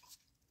UDP.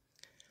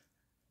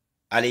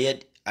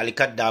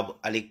 Alikat dabo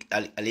ali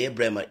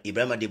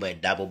Ibrahima Diba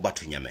dabo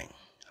batu nyameng.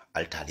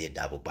 Altali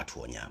dabo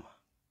batu nyama.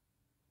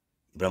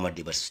 Ibrahima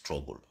Diba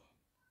struggle.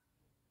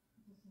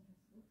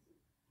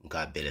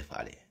 Nga bele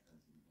fale.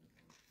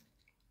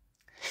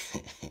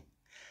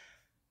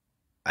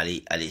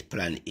 Ali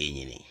plan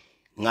enyini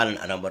ngalan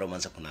Adam Barrow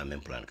man sakuna men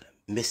plan ka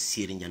mbe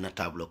siri njana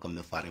tablo ko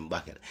me farim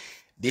bakel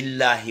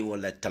billahi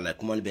wala tala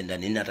kuma be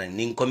ndani nata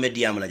nin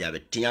comedy am la jabe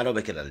tinyaro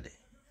be kedalde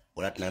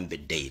wala tan be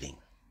dating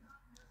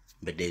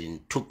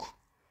tuk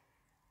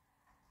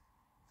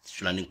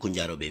sulanin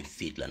kunjaro be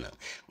fit lana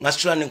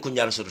ngasulanin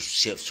kunjaro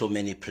so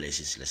many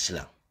places la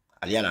sila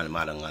aliana al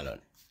mala ngalon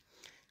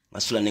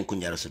ngasulanin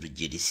kunjaro so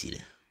jedi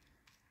sile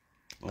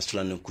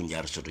Sulanin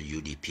kunjaro soto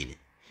UDP le.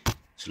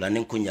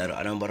 Sulanin kunjaro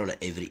Adam Barrow la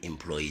every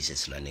employee is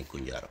sulanin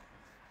kunjaro.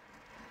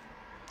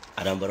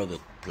 Adam Barrow be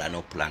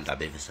plan da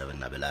be seven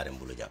na belare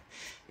mbulu jam.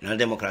 United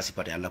Democracy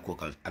Party alla ko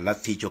alla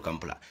ficho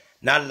kampla.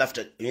 Na left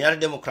United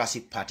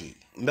Democracy Party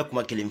mbe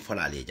kuma kilim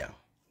fala le jam.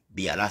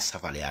 Bi ala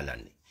safale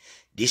alandi.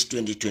 This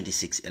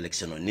 2026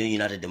 election on New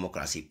United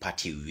Democracy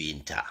Party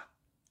winter.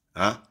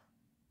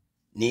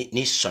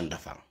 Ni sonda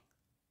fang.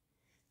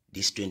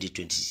 This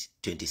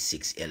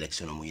 2026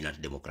 election on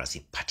United Democracy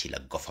Party la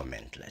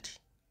government lati.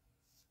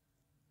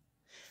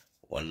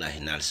 Wallahi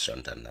nal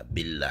sonta na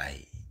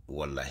billahi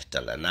wallahi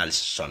tala nal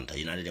sonta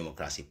United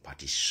Democracy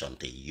Party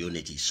sonta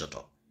unity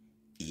soto.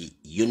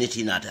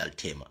 Unity not al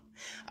tema.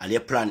 Ale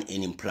plan A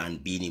in plan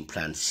B in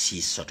plan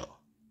C soto.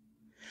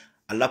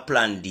 Alla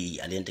plan D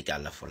alente ka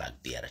alla flag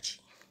biarati.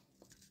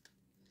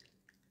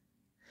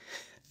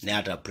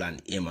 Neata plan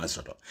A man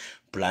soto.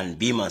 Plan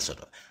B man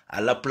soto.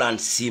 Alla plan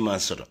C man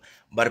soto.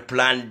 But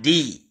plan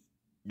D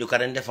do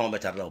karende fang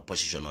betar la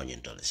opposition on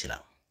yintole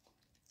sila.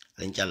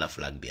 Alente alla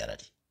flag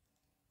biarati.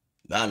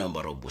 Ba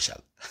nombaro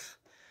busal.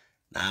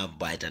 Na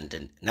bite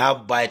and na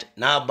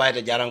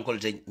bite jaran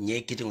kolte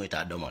nye kitingo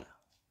ita domala.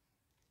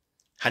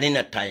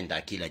 Hanina tai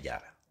nda kila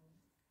jara.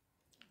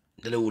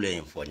 Ndele ule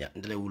yenfonya,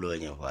 ndele ule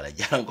yenfala.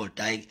 Jaran kol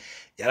tai,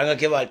 jaranga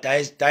kebal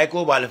tai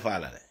ko bale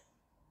fala le.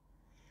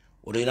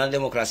 The United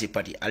Democracy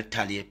Party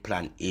altali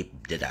plan A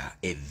deda,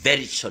 a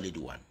very solid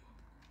one.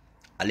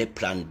 Ale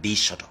plan B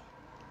soto,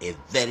 a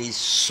very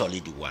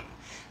solid one.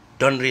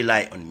 Don't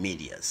rely on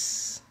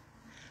medias.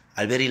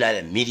 I'll be rely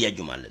on media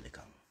jumal le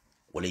kam.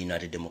 The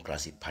United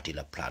Democracy Party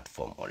la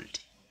platform already.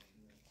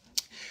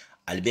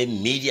 I'll be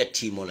media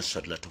team on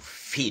sort to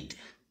feed.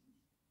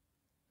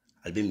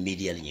 I'll be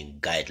media ni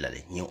guide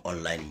lale, new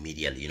online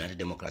media United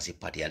Democracy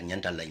Party al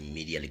nyanta la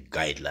media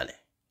guide lale.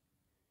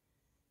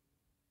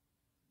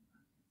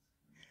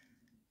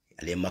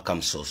 Ale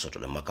makam so soto,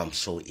 the makam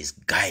so is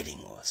guiding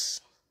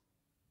us.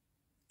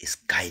 Is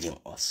guiding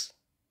us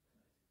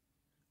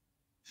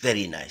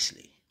very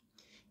nicely.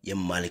 Ye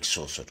Malik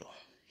so soto,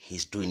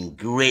 he's doing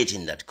great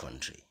in that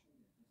country.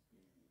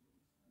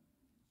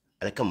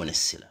 Ale kamane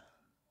sila,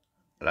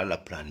 ala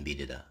plan B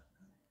deda,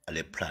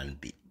 ale plan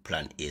B,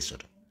 plan A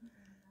soto.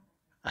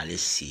 Ale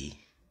C,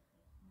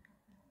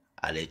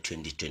 ale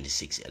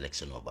 2026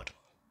 election obato.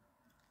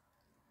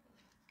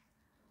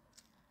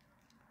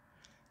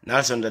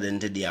 Na sonda de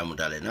nte diamu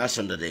dale, na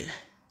sonda de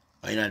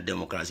United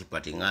Democracy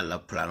Party nga la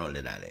plano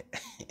le dale.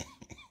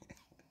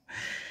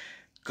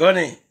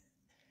 Kone,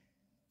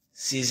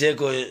 si se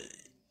ko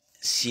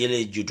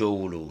siele juto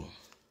wulu,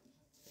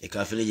 e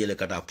ka fele jele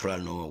kata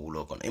plano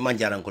wulo kono. Iman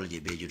jaran kol je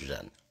be juto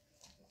dan.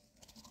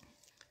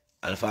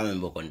 Alfa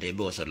membo konte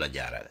be osor la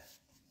jarale.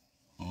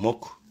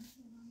 Mok,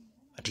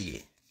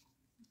 atiye.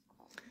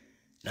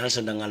 Na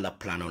sonda nga la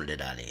plano le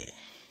dale.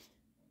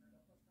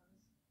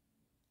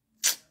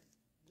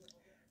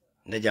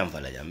 Nde jam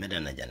fala jam meda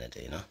na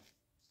janete no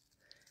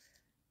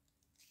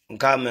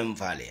nka mem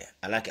fale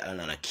alaki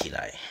alana na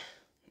kilai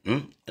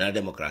na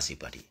Democracy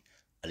Party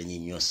alini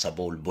nyo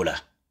sabol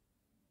bula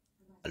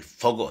al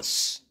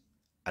fogos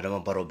adama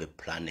baro be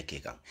plan ne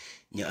kekam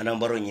ni adama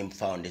baro nyim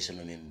foundation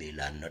no membe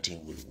la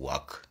nothing will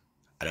work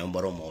adama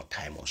baro more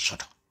time or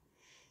short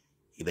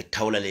ibe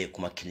tawlale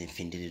kuma kilin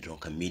findidi don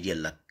ka media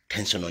la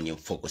tension on nyim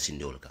focus in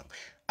dol kam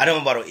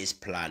adama baro is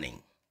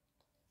planning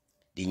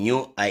the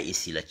new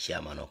IEC la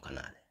chairman o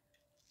kanale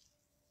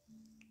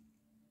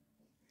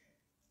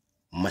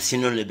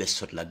Masino lebe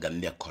sot la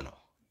Gambia kono.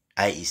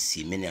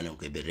 IEC meni anon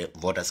ko be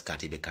voters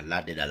card be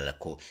kalade dala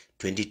ko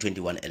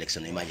 2021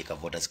 election imaji ka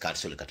voters card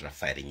so le katra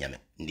fire nyame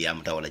ndi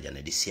amta wala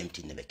jana the same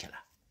thing nebe kala.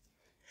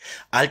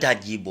 Alta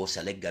jibo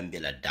sale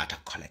Gambia la data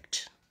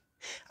collect.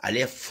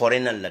 Ale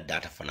foreigner la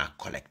data fana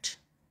collect.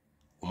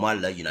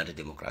 Umal la United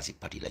Democracy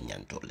Party la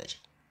nyanto leje.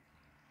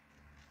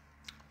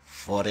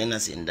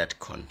 Foreigners in that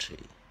country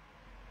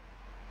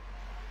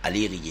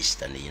ali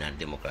register the United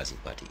Democracy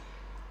Party.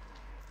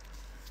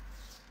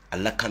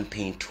 Alla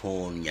campaign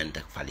tone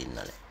nyanda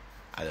falinale.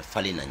 Awe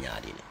falina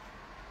nyadile.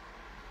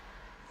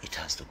 It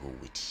has to go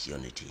with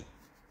unity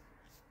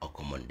or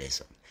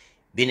commendation.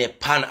 Being a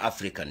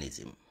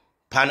Pan-Africanism.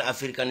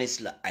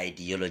 Pan-Africanist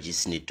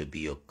ideologies need to be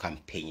your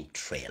campaign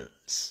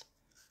trails.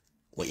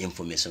 Or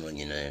information on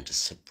you need to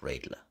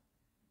separate la.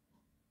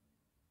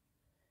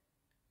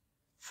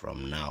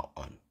 From now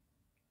on.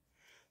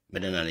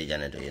 Medanali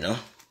Janneh, you know?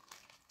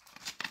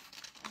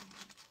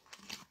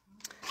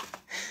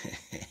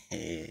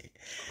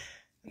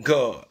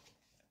 Go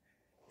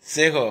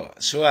Seho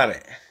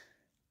Suare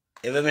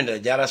Evento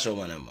Jara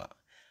Somanamba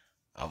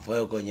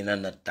Avoyo ko nyina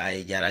na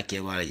tai jara ke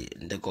wali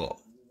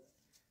ndeko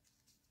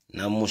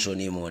na muso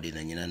ni modi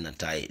na nyina na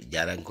tai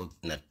jara ko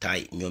na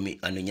tai nyomi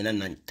anu nyina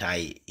na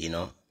tai you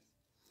know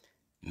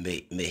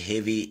me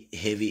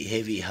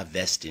heavy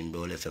harvesting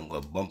bole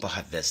fengo bumper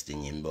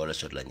harvesting in bole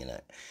sotla nyina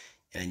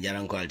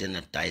jara ko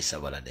altena tai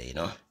sabala de you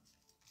know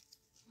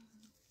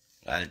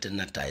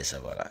altena tai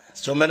sabala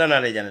so medana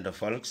le Janneh the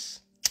folks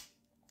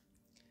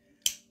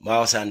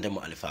Mao sande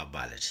mo alifa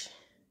balati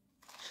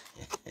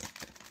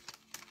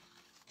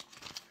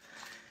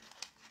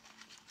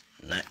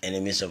na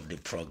enemies of the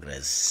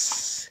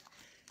progress.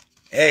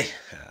 Hey,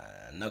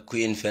 na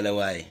queen fella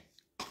why.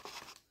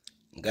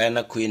 Guy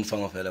na queen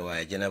fanga fella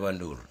why. Janneh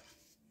Bandur.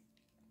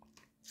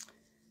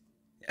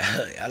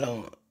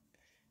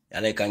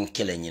 Yala kan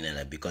kele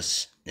nyine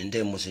because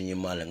nende musinyi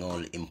male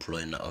ngol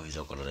employ na office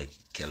ko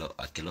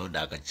kilo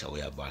daga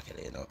chawya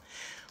bakele, you know.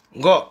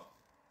 Go.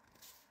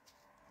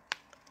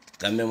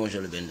 Kambe mo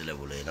jole bendele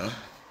bule, you know.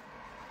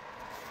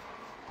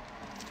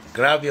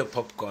 Grab your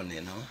popcorn,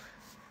 you know.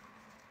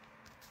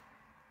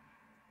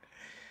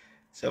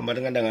 So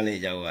madanga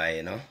dangali jawa,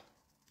 you know.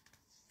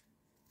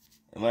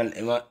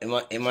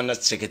 Eman na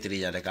secretary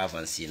ya de ka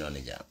fancy no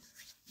ni jam.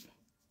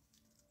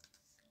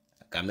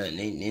 Kamera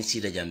ni si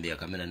da jambia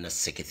kamera na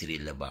secretary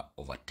leba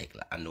overtake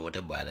la and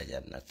whatever bala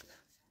jan nak.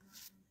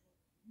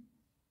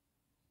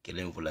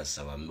 Killing fula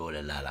sama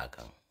mbole lala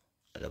kan.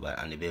 Adaba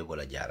ani be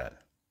bola jaral.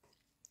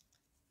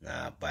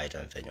 Na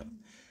baitan fenyo.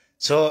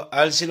 So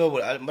al silo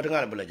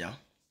madanga bola jam.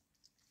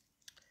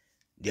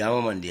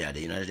 Diamo man dia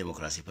the United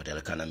Democracy Party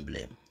la kanam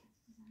blame.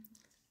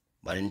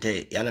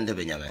 Barinte yalante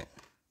be nyame.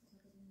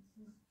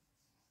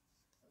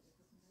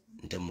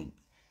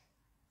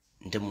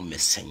 Ntemu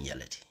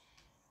messengerati.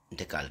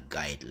 Ntekal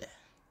guide le.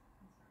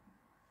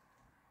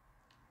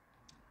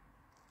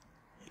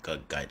 Ikal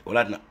guide.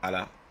 Wala na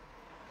ala.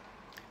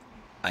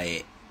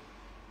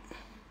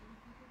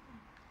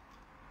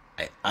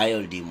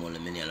 Ayol di mo le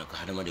meni ala ko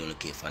hadama di wala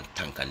ke fan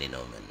tankandi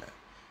no menna.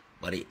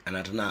 Bari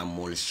anatana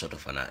mol soto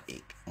fana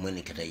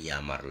moni kata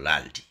yamar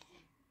lalti.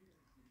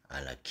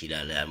 Ala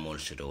kila le mol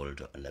soto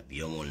wolto ala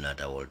biyomol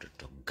nata wolto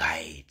to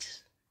guide.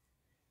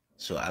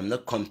 So I'm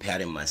not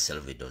comparing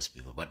myself with those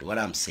people, but what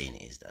I'm saying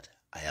is that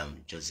I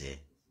am just a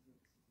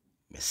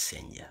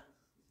messenger,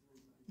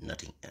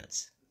 nothing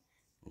else.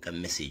 Nka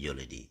message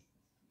already.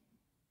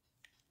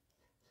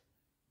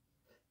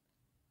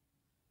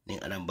 Ning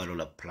Adam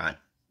Barola plan.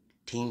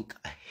 Think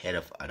ahead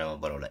of Adam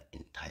Barola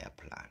entire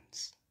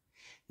plans.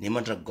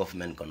 Nimatra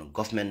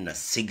government na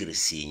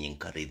secrecy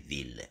nyinka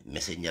reveal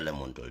messenger la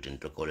montol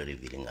tinto kole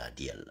revealing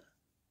ideal.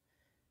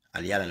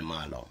 Aliala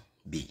malo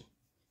B.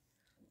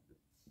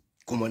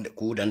 Kumande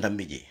ku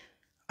dandambije.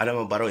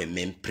 Adam Barola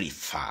men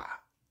prefer.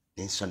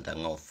 Nin sonta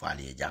ngaw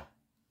fali jang.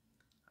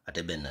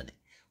 Ate benade.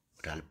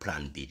 Utal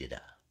plan B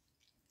dida.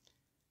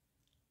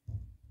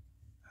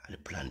 Al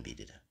plan B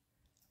dida.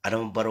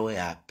 Adam Barola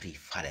ya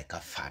prefer ka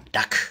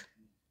fadak.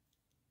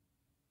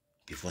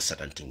 Before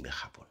certain thing may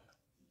happen.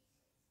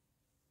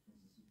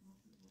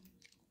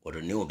 Or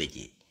the new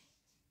beji.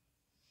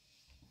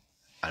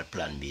 Al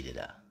plan B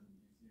dida.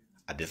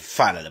 Abe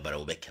fala le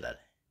Barola bekela.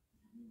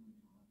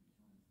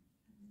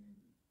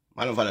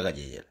 Malum fala ka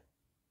jejel.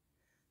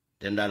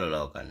 Tendalo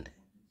la okande.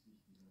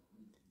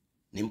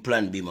 Nim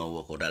plan B ma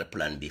woko dal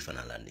plan B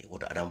fanalandi.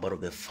 Woto Adam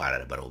Barola be fala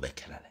le Barola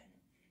bekela le.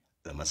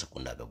 Be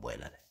masakunda be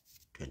boyla le.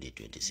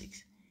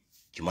 2026.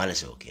 Jumale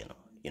se okay no.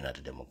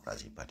 United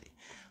Democracy Party.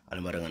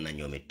 Almaranga na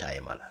nyomi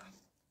time ala.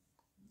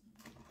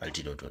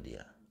 Altido to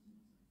dia.